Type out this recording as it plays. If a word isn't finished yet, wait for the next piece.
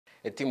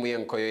Timu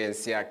y'enkoyo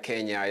yensi ya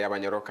Kenya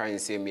y'abanyoroka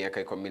insi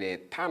miaka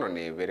 15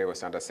 ne bere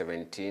gusanda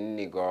 17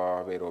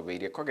 nigo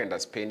berobeire kogenda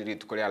Spain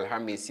ritukuri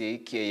Alhamisi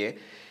ikiye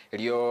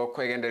ryo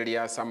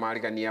kwegenderia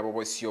samarigania abo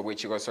bosio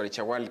bw'ikigosori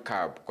cha World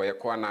Cup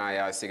koyekwana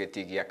ya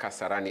Segetigi ya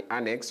Kasarani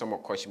Annex omo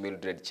coach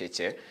Mildred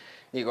Cheche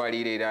nigo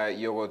alirira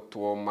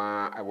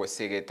yogotuoma abo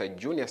Segeta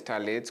Junior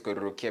Starlets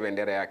kwerurukia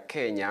bendera ya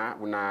Kenya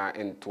una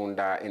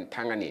entunda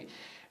entangani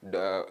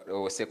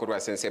sekuru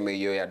asenseme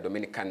iyo ya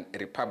Dominican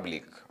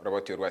Republic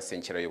roboti rwa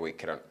senchira yobo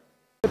ikirano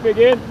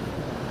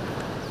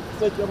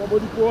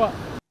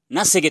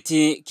na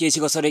Segeti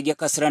k'ikigosori gya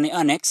Kasarani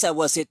Annex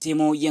abwase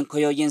timu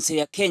y'enkoyo yensi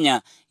ya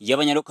Kenya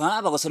y'abanyaruka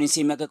abagosori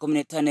insi imyaka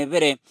 15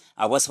 bere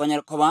abwase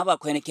abanyaruka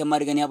bakwenekia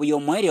marigani abo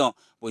yomwerio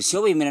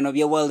busyo bimirano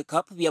bya World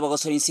Cup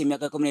by'abagosori insi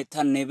imyaka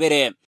 15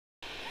 bere.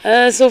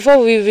 So far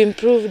we've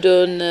improved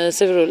on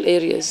several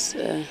areas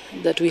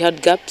that we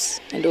had gaps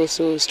and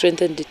also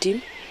strengthened the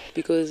team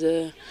because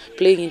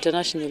playing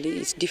internationally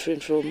is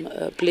different from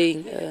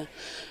playing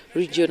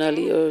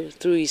regionally or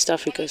through East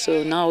Africa.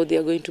 So now they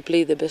are going to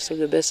play the best of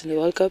the best in the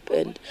World Cup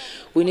and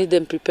we need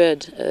them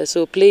prepared.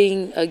 So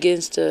playing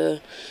against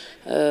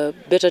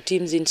better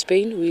teams in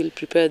Spain will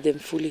prepare them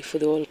fully for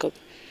the World Cup.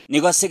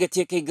 Nigo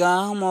Segeti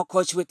kiga mo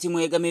coach we timu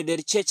ya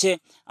Mildred Cheche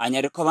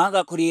anyariko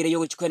baga kurire yo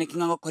guchkwene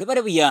kingango kuri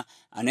barebuya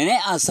anene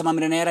asama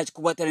mirene yara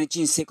kubwatana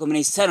chinse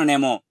 15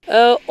 nemo.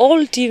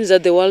 All teams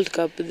at the World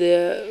Cup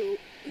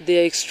they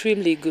are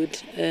extremely good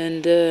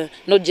and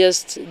not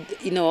just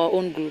in our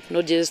own group,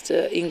 not just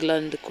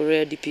England,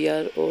 Korea,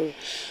 DPR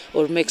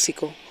or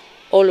Mexico.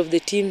 All of the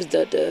teams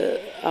that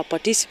are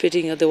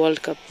participating at the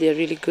World Cup, they are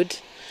really good.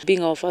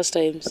 Being our first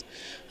times,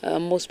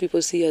 most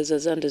people see us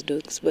as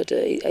underdogs, but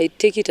I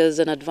take it as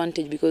an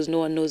advantage because no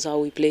one knows how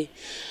we play.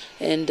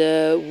 And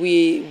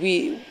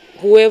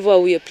whoever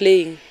we are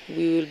playing,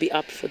 we will be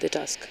up for the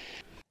task.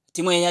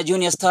 Timu ya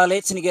Junior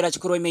Starlets nigera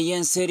chukuro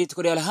imeyense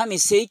ritukuri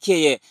Alhamisi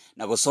ikeye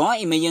na gosoa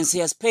imeyense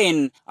ya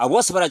Spain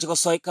abose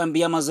barachikosoa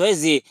ikambi ya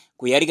mazoezi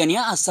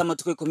kuyarigania asama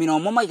tuko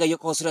 11 iga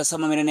yokosura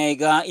asama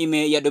merenega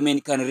ime ya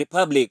Dominican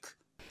Republic.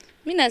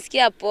 Mimi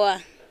nasikia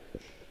poa.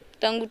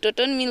 Tangu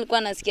totoni mimi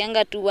nilikuwa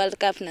nasikianga tu World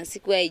Cup na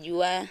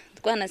sikuwaijua.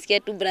 Nilikuwa nasikia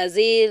tu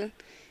Brazil,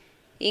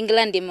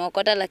 England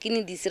imeokota,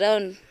 lakini this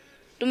round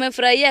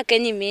tumefurahia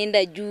Kenya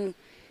imeenda juu.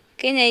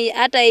 Kenya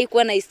hata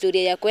haikuwa na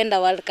historia ya kwenda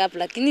World Cup,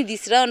 lakini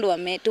this round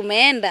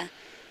tumeenda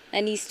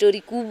na ni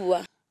history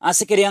kubwa.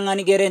 Asikirianga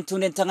nigere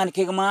ntunde ntangani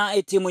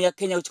kigama timu ya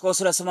Kenya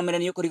uchikosura sama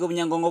merani yokurigo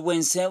bunyangongo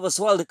bwense was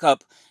World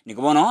Cup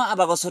nikubono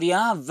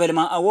abagosoria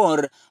Velma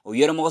Award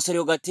uyero mogosori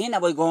ogati na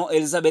boigo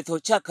Elizabeth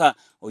Ochaka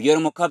uyero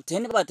mo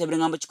captain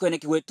batebrenga mbachikwene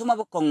kiwetuma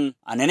bokong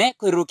anene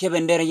kwiruke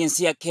bendera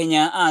yensi ya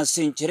Kenya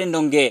asinchire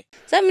ndonge.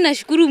 Sasa mimi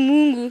nashukuru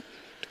Mungu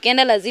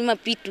tukienda lazima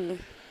pitu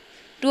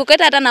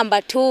tuoketa hata number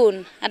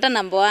 2 hata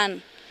number 1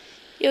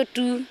 hiyo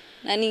tu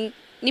na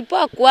ni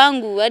poa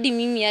kwangu hadi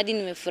mimi hadi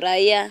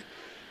nimefurahia.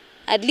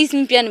 At least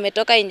mimi pia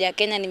nimetoka nje ya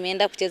Kenya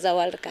nimeenda kucheza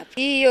World Cup.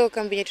 Hiyo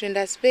kampeni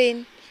tunaenda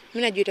Spain,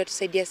 mimi najua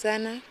itatusaidia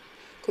sana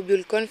ku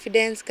build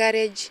confidence,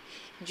 courage,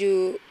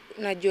 juu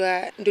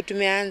najua ndio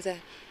tumeanza.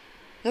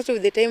 Most of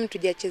the time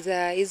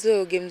tujacheza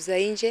hizo games za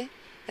nje.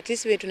 At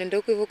least wewe tunaenda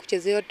huko hivyo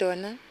kucheza hiyo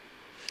tona.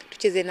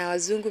 Tucheze na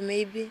wazungu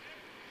maybe.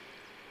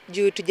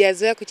 Juu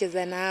tujazoea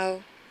kucheza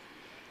nao.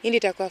 Hii ndio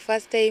itakuwa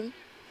first time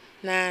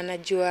na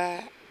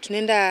najua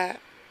tunaenda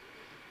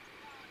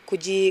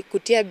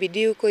kutia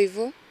bidii huko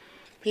hivyo.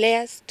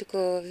 Players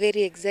tuko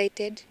very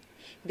excited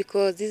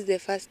because this is the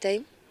first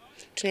time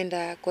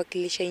tunaenda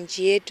kuwakilisha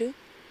nchi yetu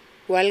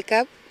World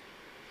Cup.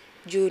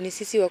 Juu ni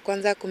sisi wa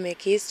kwanza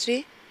kumake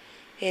history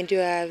and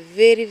we are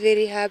very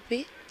very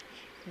happy.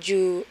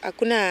 Juu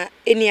hakuna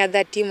any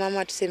other team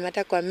ama tuseme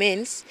hata kwa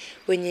men's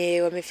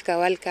wenye wamefika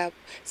World Cup,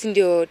 si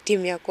ndio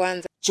team ya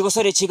kwanza.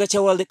 Chigosori chiga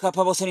cha World Cup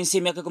abosori insi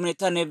imyaka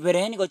 15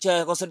 bere nigo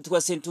cha gosori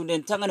tukwa sentunde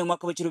ntangani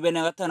mwaka wa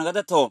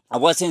 2023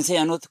 abwasense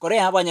ya North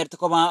Korea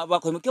abanyarituko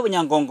bakwimukyo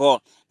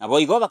bunyangongo nabo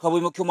igo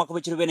bakabwimukyo mwaka wa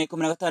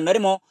 2015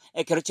 rimo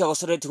ekero cha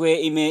gosori twe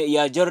ime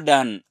ya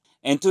Jordan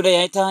entunde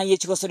ya ita ye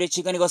chigosori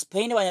chiga nigo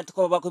Spain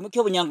abanyarituko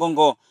bakwimukyo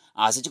bunyangongo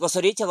ase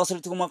chigosori cha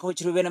gosori tukwa mwaka wa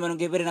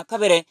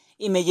 2022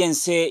 ime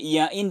yense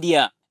ya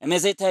India.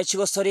 Emezeta ya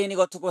chigosori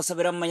nigo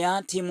tukosabira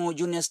maya timu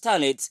Junior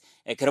Starlets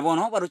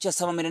ekerbono barucha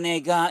sama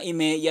merenega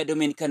ime ya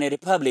Dominican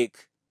Republic.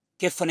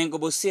 Kefanengo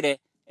Busire,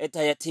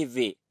 Etaya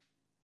TV.